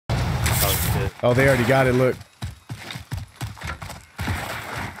shit. Oh, they already got it. Look.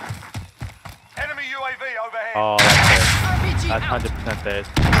 Enemy UAV overhead. Oh, that's there. That's 100% there.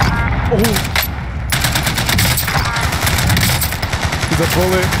 Oh. He's a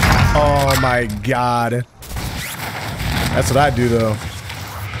bullet. Oh my god. That's what I do though.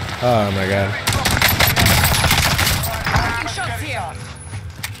 Oh my god. Shots here.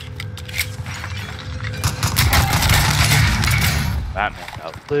 Batman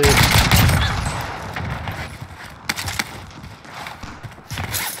out. Please.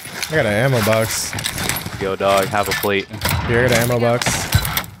 I got an ammo box. Yo, dog, have a plate. Here, I got an ammo box.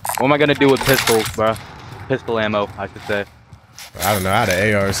 What am I gonna do with pistols, bro? Pistol ammo, I should say. I don't know. I had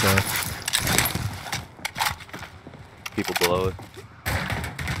an AR, so. People below us.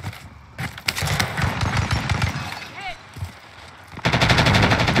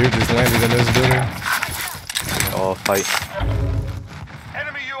 Dude just landed in this building. They all fight.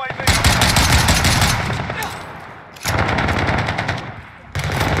 Enemy UAV.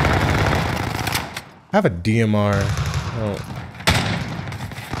 I have a DMR. Oh.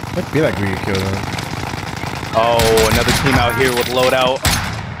 Might be like we could kill them. Oh, another team out here with loadout.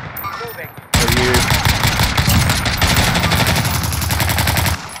 Moving. Over here.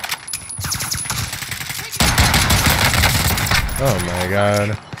 Oh my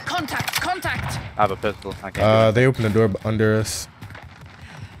god. Contact. I have a pistol. I can't. They opened the door under us.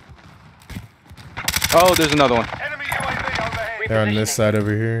 Oh, there's another one. Enemy UAV overhead. They're on this side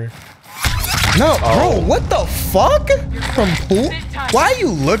over here. No, bro, what the fuck? From who? Why are you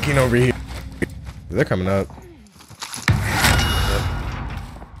looking over here? They're coming up.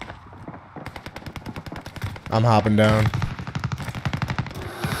 I'm hopping down.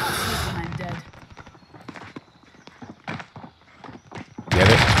 I'm dead. Get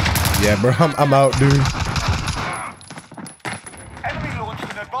it? Yeah, bro, I'm out, dude. Enemy launched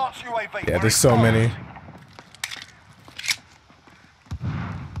an advanced UAV. Yeah, there's so many.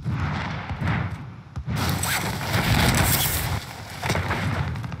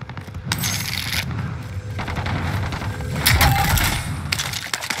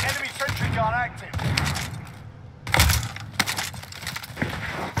 Enemy sentry gun active.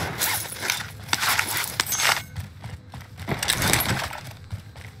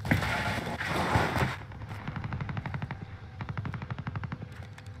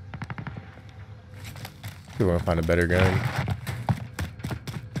 We want to find a better gun.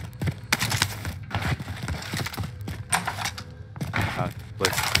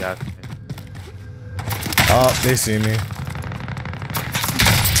 Yeah. Oh, they see me.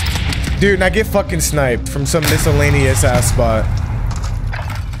 Dude, now get fucking sniped from some miscellaneous ass spot.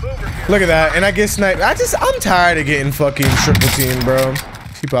 Look at that, and I get sniped. I'm tired of getting fucking triple team, bro.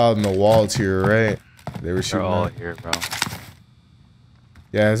 People out in the walls here, right? They were shooting. They're all at. here, bro.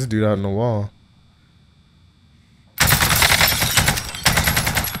 Yeah, there's a dude out in the wall.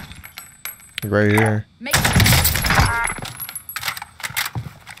 Right here.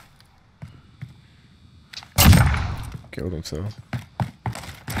 Killed himself.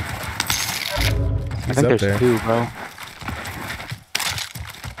 I think there's two, bro.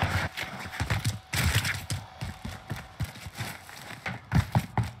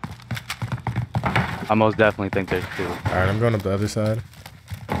 I most definitely think there's two. Alright, I'm going up the other side.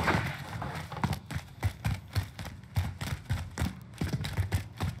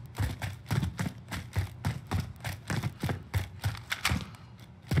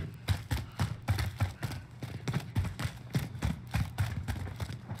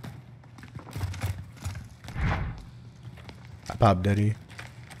 Pop Daddy.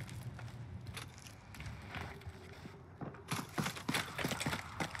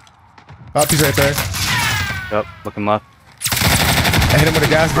 Oh, he's right there. Yep, looking left. I hit him with a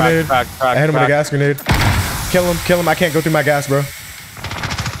gas grenade. I hit him with a gas grenade. Kill him. I can't go through my gas, bro.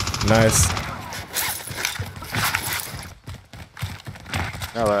 Nice.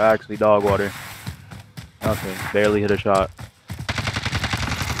 No, they're actually dog water. Okay, barely hit a shot.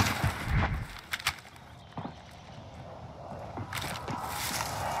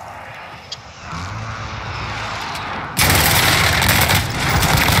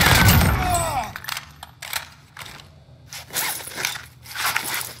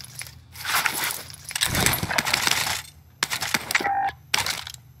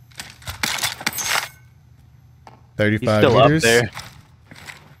 He's 35 still meters. up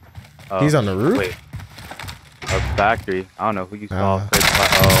there. He's on the roof? Wait. A factory. I don't know who you saw. Oh,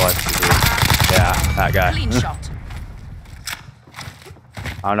 I see. Yeah, that guy. Clean shot.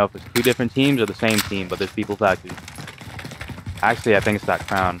 I don't know if it's two different teams or the same team, but there's people factory. Actually, I think it's that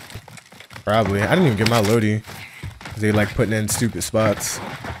crown. Probably. I didn't even get my loadie. They like putting in stupid spots.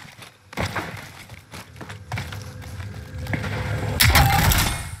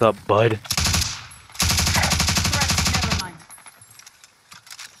 What's up, bud? Threat, never mind.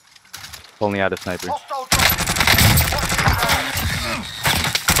 Only out a sniper. Hostile dropping.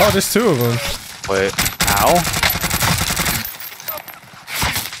 Oh, there's two of them. Wait, ow?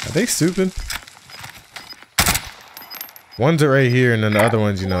 Are they stupid? One's right here, and then the other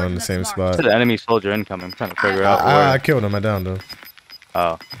one's, you know, in the same spot. There's an enemy soldier incoming. I'm trying to figure out where. I killed him. I downed him.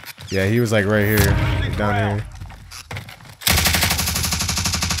 Oh. Yeah, he was like right here, like down here.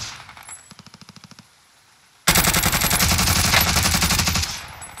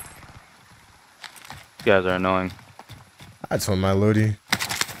 You guys are annoying. I just want my Lodi.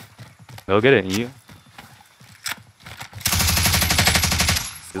 Go get it, you.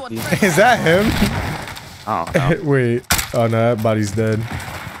 Squad Is threat. Is that him? I don't know. Wait. Oh no, that body's dead.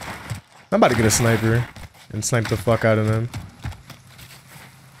 I'm about to get a sniper and snipe the fuck out of them.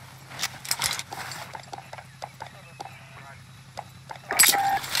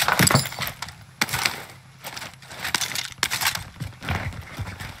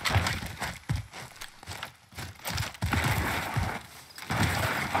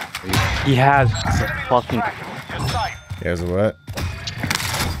 He has fucking. You're safe. Here's what?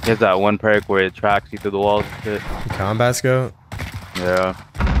 He has that one perk where it tracks you through the walls and shit. Combat scope? Yeah.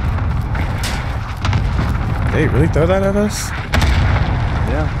 They really throw that at us?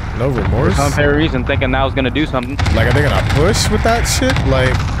 Yeah. No For remorse? some fair reason, thinking that was gonna do something. Like, are they gonna push with that shit?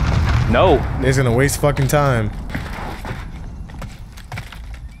 Like, No. they're gonna waste fucking time.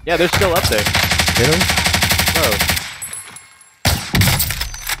 Yeah, they're still up there. Hit him? Bro.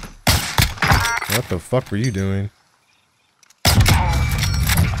 What the fuck were you doing?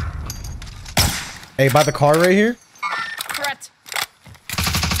 Hey, by the car right here? Threat.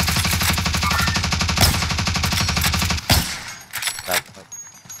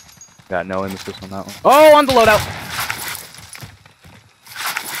 Got no emphasis on that one. Oh, on the loadout.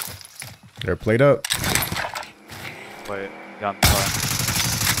 They're played up. Wait, got in the car.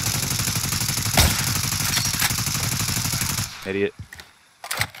 Idiot.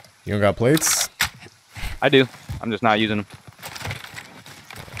 You don't got plates? I do. I'm just not using them.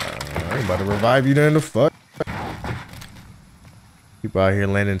 I'm about to revive you then, the fuck. People out here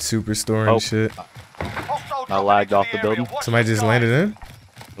landing superstore and Oh. shit. Hostile I lagged dropping off the into area. building. Watch Somebody the just skies. landed in?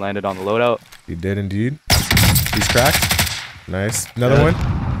 Landed on the loadout. He did indeed. He's cracked. Nice. Another Yeah. one.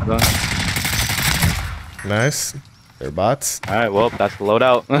 Done. Nice. They're bots. All right, well, that's the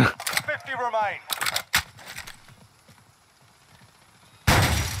loadout. 50 remain.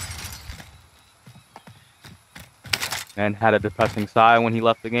 And had a depressing sigh when he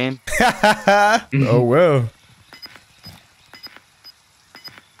left the game. Oh well.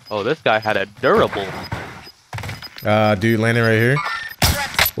 Oh, this guy had a durable. Dude landing right here.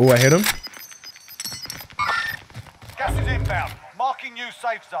 Oh, I hit him. Gas is inbound. Marking new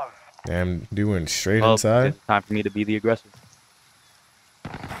safe zone. Damn, dude went straight Well, inside. it's time for me to be the aggressor.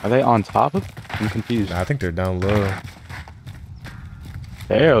 Are they on top of? I'm confused. Nah, I think they're down low.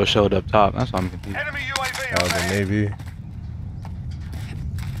 The arrow showed up top. That's why I'm confused. Enemy UAV That was a overhead. Navy.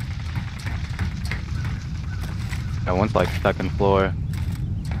 That one's like second floor.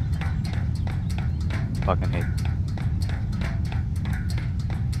 Fucking hate.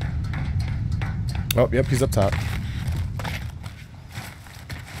 Oh, yep, he's up top.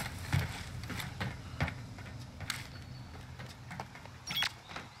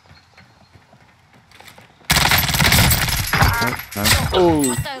 Oh,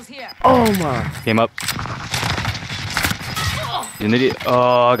 Hostiles here. oh my! Came up. You an idiot.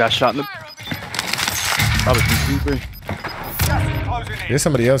 Oh, I got shot in the. Probably some super. Gas is closing in. There's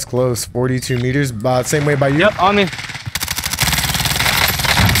somebody else close. 42 meters. Same way by you. Yep, on me.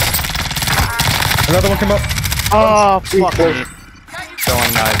 Another one come up. Oh, fuck me.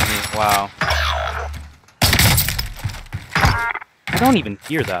 Throwing knives me. Wow. I don't even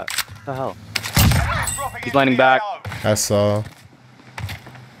hear that. What the hell? Enemies dropping He's into landing the back. AO. I saw.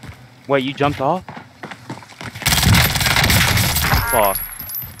 Wait, you jumped off? Fuck.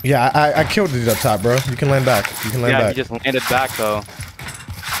 Yeah, I killed the dude up top, bro. You can land back. You can land Yeah, back. he just landed back though.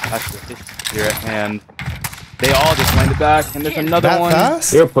 That's the issue here at hand. They all just landed back, and there's another that one.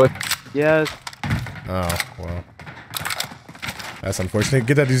 fast? Yes. Oh, well. That's unfortunate.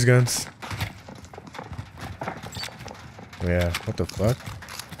 Get that dude's guns. Yeah, what the fuck?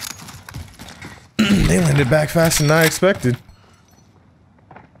 They landed back faster than I expected.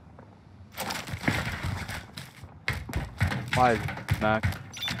 Why is it smack?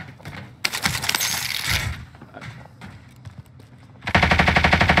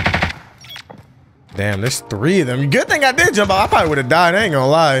 Damn, there's 3 of them. Good thing I did jump off. I probably would have died. I ain't gonna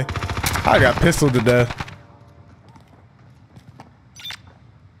lie. I got pistoled to death.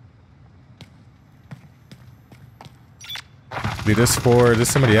 Dude, there's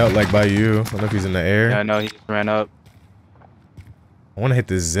somebody out like by you. I don't know if he's in the air. Yeah, I know. He just ran up. I want to hit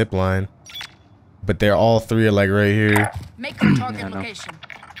this zip line. But they're all three are like right here. Make the target I know. location.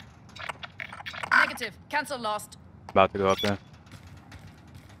 Negative. Cancel lost. About to go up there.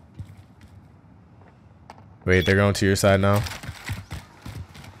 Wait, they're going to your side now.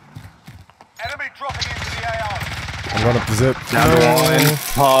 Enemy dropping into the AO. I'm going up the zip. Down the one.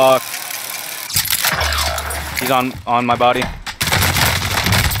 Fuck. He's on my body.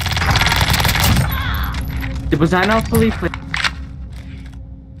 Was that not fully played?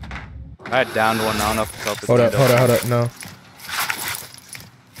 I had downed one. I don't know if it's helped. Hold up. No.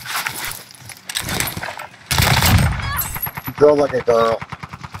 Girl like a girl.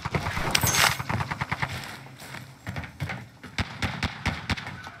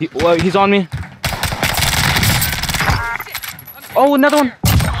 He's on me. Oh, another one.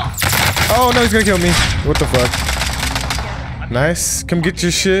 Oh no, he's gonna kill me. What the fuck? Nice. Come get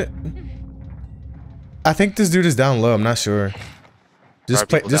your shit. I think this dude is down low. I'm not sure. Just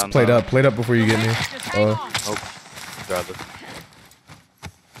play it up. Play it up before you get me. Just hang on. Oh, regardless.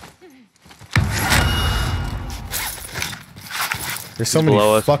 There's so He's many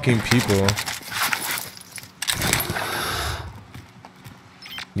below us. fucking people.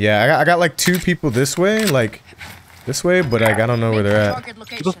 Yeah, I got like 2 people this way, but I don't know where Make they're the at. target Who the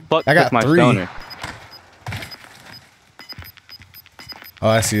location. fuck I got took my 3. stoner? Oh,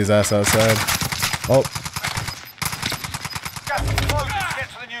 I see his ass outside. Oh, Gas is closing. Get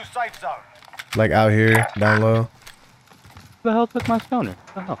to the new safe zone. like out here, down low. Who the hell took my stoner?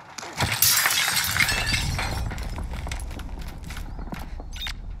 What the hell?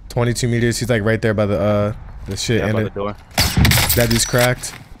 22 meters. He's like right there by the shit. Yeah, And by the door. that dude's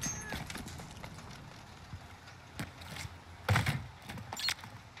cracked.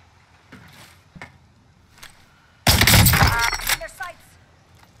 Their sights.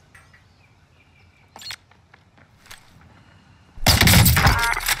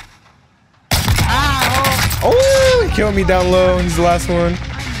 Oh, he killed me down low. He's the last one.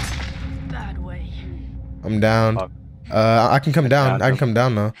 Bad way. I'm down. Fuck. I can come down. down I can him. come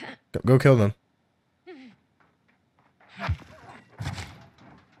down now. Go kill them.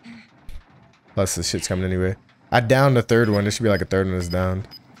 Plus, the shit's coming anyway. I downed the third one. There should be like a third one that's downed.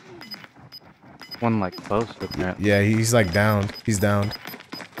 One like close apparently. Yeah, he's like downed. He's downed.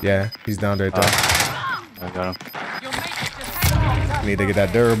 Yeah, he's downed right there. I got him. You'll make it. Just hang on. Need to get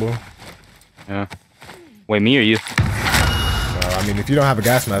that durable. Yeah. Wait, me or you? I mean, if you don't have a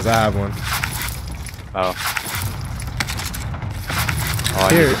gas mask, I have one. Oh. Oh,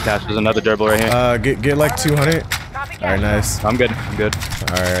 I Here. need to cash. There's another durable right here. Get like 200. All right, nice. I'm good. I'm good.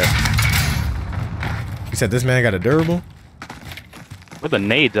 All right. You said this man got a durable? Where the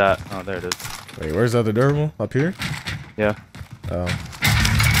nades at? Oh, there it is. Wait, where's the other durable? Up here? Yeah. Oh.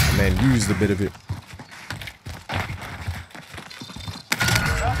 Man, used a bit of it.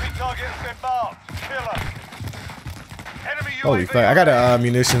 Enemy target has been marked. Kill 'em. Enemy Holy UAV fuck. I got a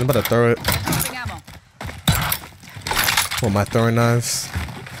munition. I'm about to throw it. Dropping ammo. With my throwing knives.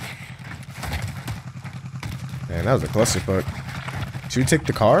 Man, that was a clusterfuck. Should we take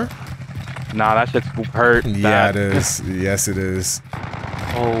the car? Nah, that shit's hurt. Yeah, bad. it is. Yes, it is.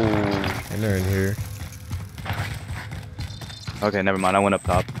 Oh. And they're in here. Okay, never mind. I went up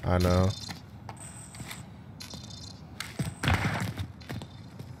top. I know.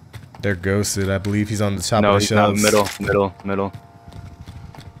 They're ghosted. I believe he's on the top No, of the he's not. shelves. Middle.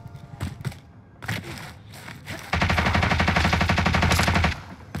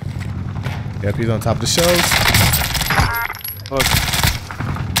 Yep, he's on top of the shelves. Fuck.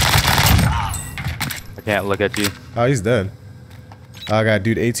 I can't look at you. Oh, he's dead. I got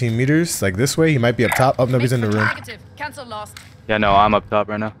dude 18 meters. Like this way. He might be up top. Oh, no, he's in the room. Negative. Cancel lost. Yeah, no, I'm up top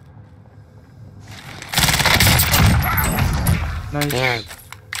right now. Nice.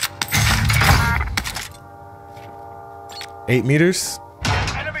 8 meters.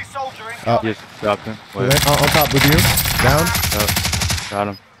 Enemy soldier Oh, incoming. Just dropped him. on Wait, top with you. Down. got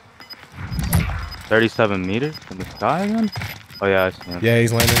him. 37 meters in the sky again? Oh yeah, I see him. Yeah,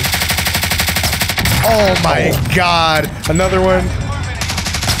 he's landing. Oh my god. Another one.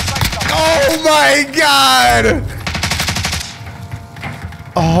 Oh my god.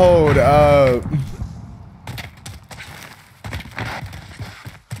 Hold up.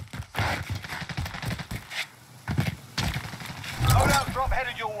 Loadout drop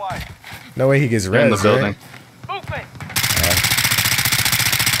headed your way. No way he gets They're in res, the building. right? Movement.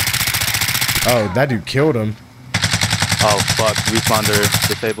 Oh, that dude killed him. Oh fuck, responder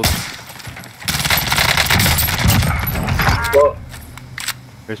disabled.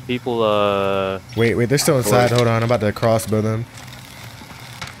 There's people, Wait, they're still inside. Hold on, I'm about to crossbow them.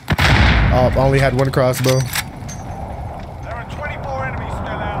 Oh, I only had one crossbow. There are 24 enemies still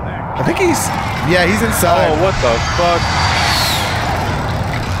out there. I think he's, yeah, he's inside. oh, what the fuck?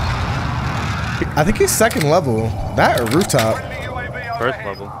 I think he's second level. That or rooftop. Friendly UAV First overhead.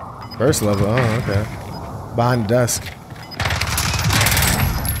 level. First level, oh, okay. Behind the desk.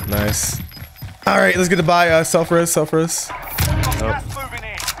 Nice. All right, let's get to buy self-res. Gas moving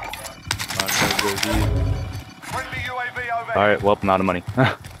in. Friendly UAV overhead. Alright, well, I'm out of money.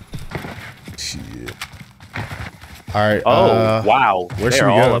 Shit. All right. Oh, wow. where should They're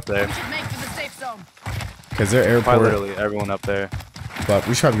we all go? up there. We should make for the safe zone. Cause they're Probably airport. literally everyone up there. But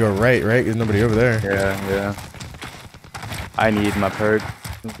we should probably go right? There's nobody over there. Yeah. I need my perk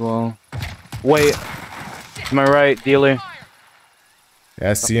as well. Wait. Am I right, dealer? Yeah,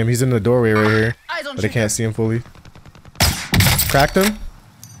 I see him. He's in the doorway right here, Eyes on but I can't see him fully. Cracked him.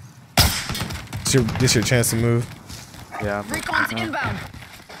 This your chance to move. Yeah. Recon's inbound.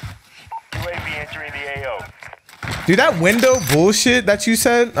 UAV entering the AO. Dude, that window bullshit that you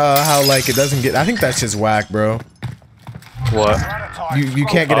said, how like it doesn't get. I think that's just whack, bro. What? Out of time. You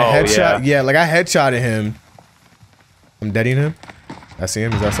can't get a Oh, headshot. yeah. Yeah, like I headshotted him. I'm deading him. I see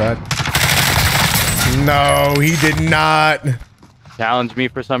him. He's outside. No, he did not. Challenged me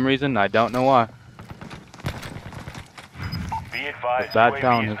for some reason. I don't know why. Be advised, Bad UAV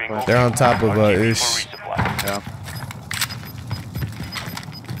challenge, is being but- They're on top of RTB for Ish. resupply. Yeah.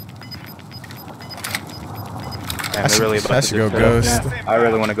 Man, they're really about I to should go just set up. ghost. I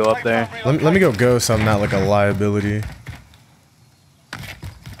really want to go up there. Let me go ghost. So I'm not like a liability.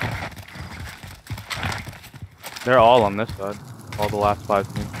 They're all on this side. All the last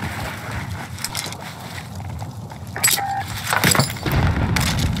 5 teams.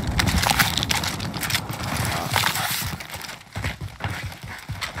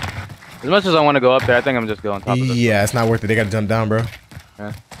 As much as I want to go up there, I think I'm just going top of this. Yeah, it's not worth it. They gotta jump down, bro.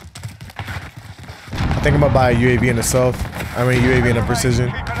 Yeah. I think I'm gonna buy a UAV in a self. I mean UAV in a precision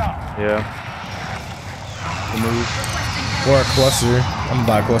Keep it up. Yeah. The move. or a cluster. I'm gonna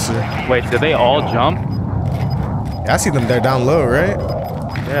buy a cluster. Wait, did they all jump? Yeah, I see them. They're down low, right?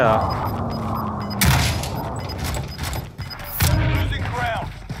 Yeah. Losing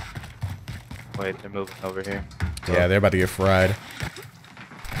ground. Wait, they're moving over here. Yeah, they're about to get fried.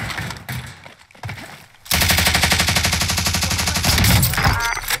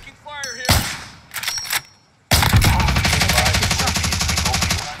 Taking fire here.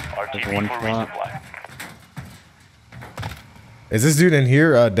 There's RTB one for shot. resupply. Is this dude in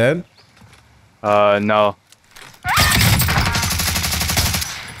here dead? No.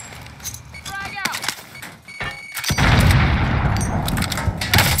 Frag out.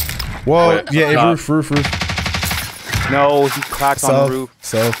 Whoa, Wait, yeah, stop. roof. No, he cracked on Self, the roof.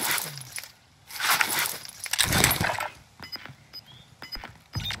 self.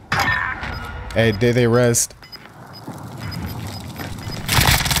 Hey, did they rest?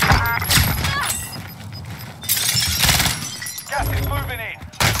 Gas is moving in.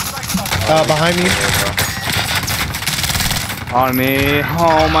 Safe zone. Behind me. On me.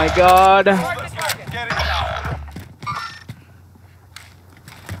 Oh my god. Get it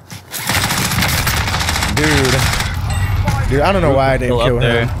down. Dude, I don't know why I didn't Still up kill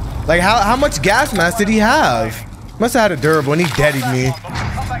there. him. Like, how much gas mask did he have? Must have had a durable and he deaded me. Come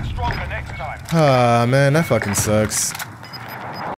back stronger next time. Ah, man, that fucking sucks.